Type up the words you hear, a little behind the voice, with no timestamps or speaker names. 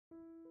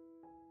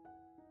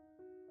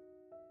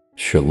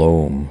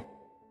Shalom.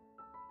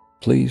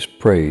 Please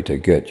pray to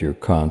get your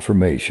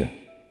confirmation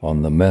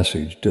on the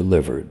message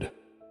delivered.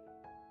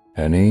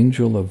 An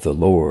angel of the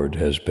Lord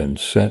has been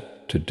sent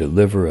to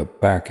deliver a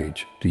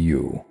package to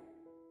you.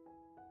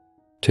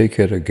 Take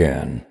it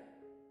again.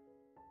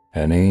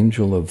 An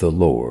angel of the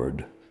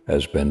Lord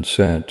has been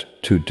sent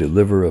to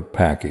deliver a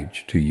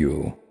package to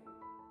you.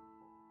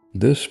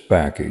 This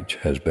package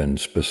has been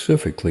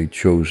specifically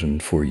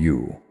chosen for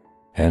you,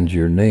 and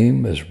your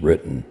name is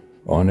written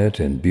on it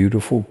in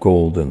beautiful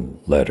golden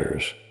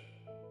letters.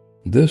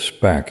 This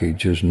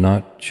package is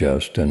not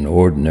just an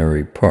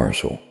ordinary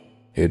parcel.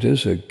 It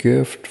is a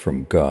gift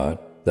from God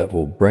that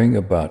will bring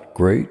about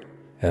great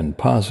and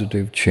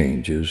positive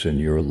changes in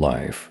your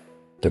life.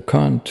 The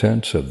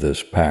contents of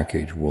this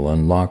package will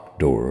unlock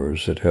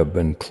doors that have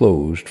been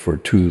closed for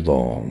too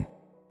long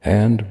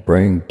and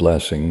bring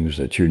blessings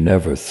that you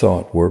never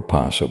thought were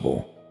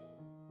possible.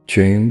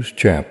 James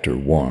chapter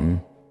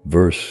 1,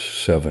 verse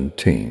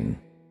 17.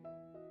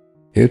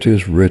 It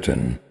is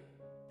written,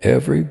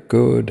 "Every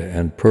good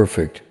and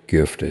perfect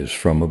gift is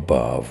from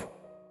above,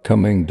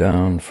 coming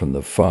down from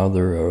the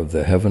Father of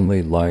the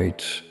heavenly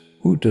lights,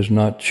 who does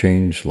not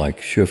change like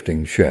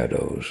shifting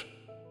shadows."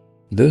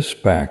 This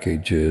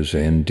package is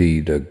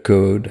indeed a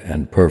good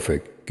and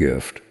perfect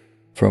gift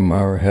from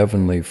our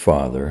Heavenly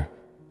Father.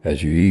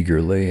 As you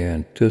eagerly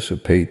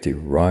anticipate the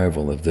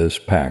arrival of this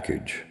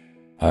package,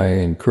 I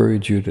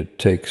encourage you to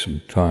take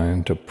some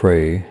time to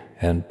pray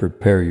and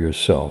prepare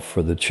yourself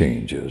for the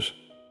changes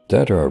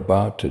that are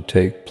about to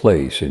take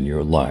place in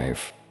your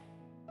life.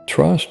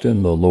 Trust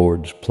in the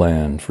Lord's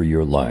plan for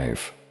your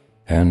life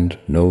and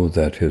know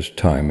that His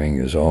timing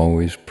is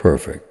always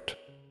perfect.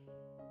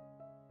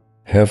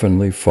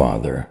 Heavenly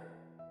Father,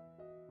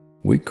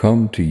 we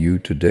come to you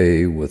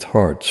today with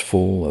hearts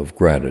full of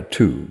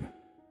gratitude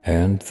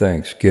and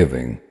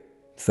thanksgiving.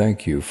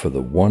 Thank you for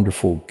the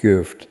wonderful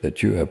gift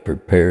that you have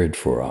prepared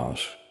for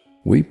us.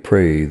 We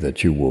pray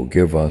that you will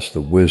give us the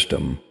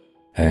wisdom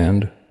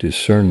and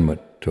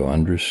discernment to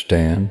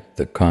understand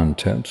the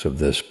contents of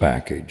this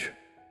package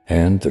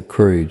and the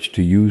courage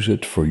to use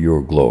it for your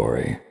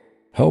glory.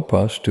 Help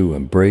us to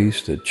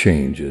embrace the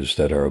changes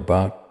that are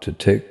about to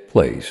take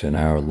place in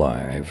our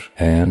lives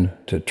and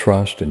to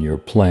trust in your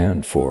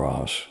plan for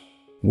us.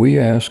 We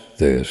ask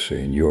this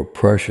in your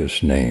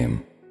precious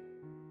name.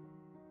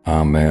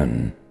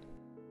 Amen.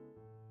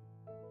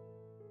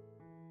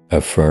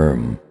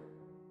 Affirm.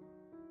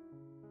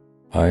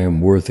 I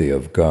am worthy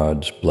of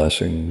God's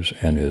blessings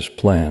and His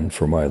plan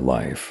for my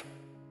life.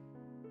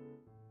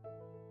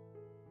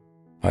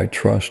 I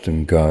trust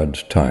in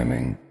God's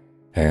timing,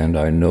 and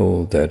I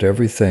know that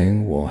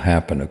everything will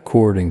happen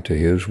according to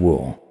His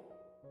will.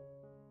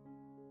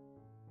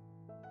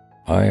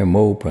 I am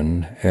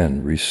open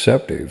and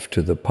receptive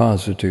to the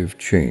positive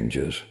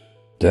changes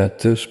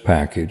that this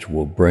package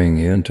will bring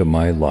into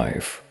my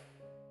life.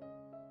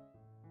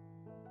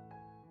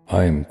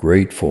 I am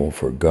grateful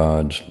for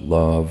God's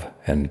love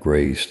and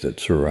grace that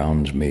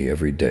surrounds me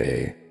every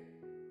day.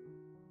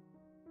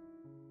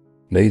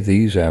 May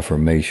these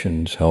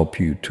affirmations help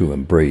you to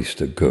embrace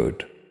the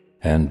good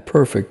and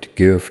perfect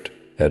gift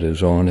that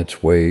is on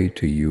its way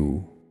to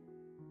you.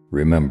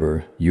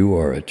 Remember, you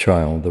are a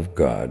child of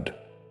God,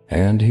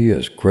 and He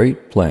has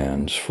great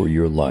plans for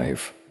your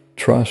life.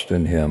 Trust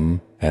in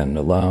Him and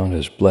allow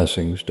His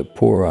blessings to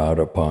pour out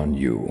upon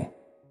you.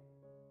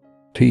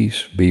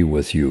 Peace be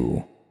with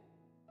you.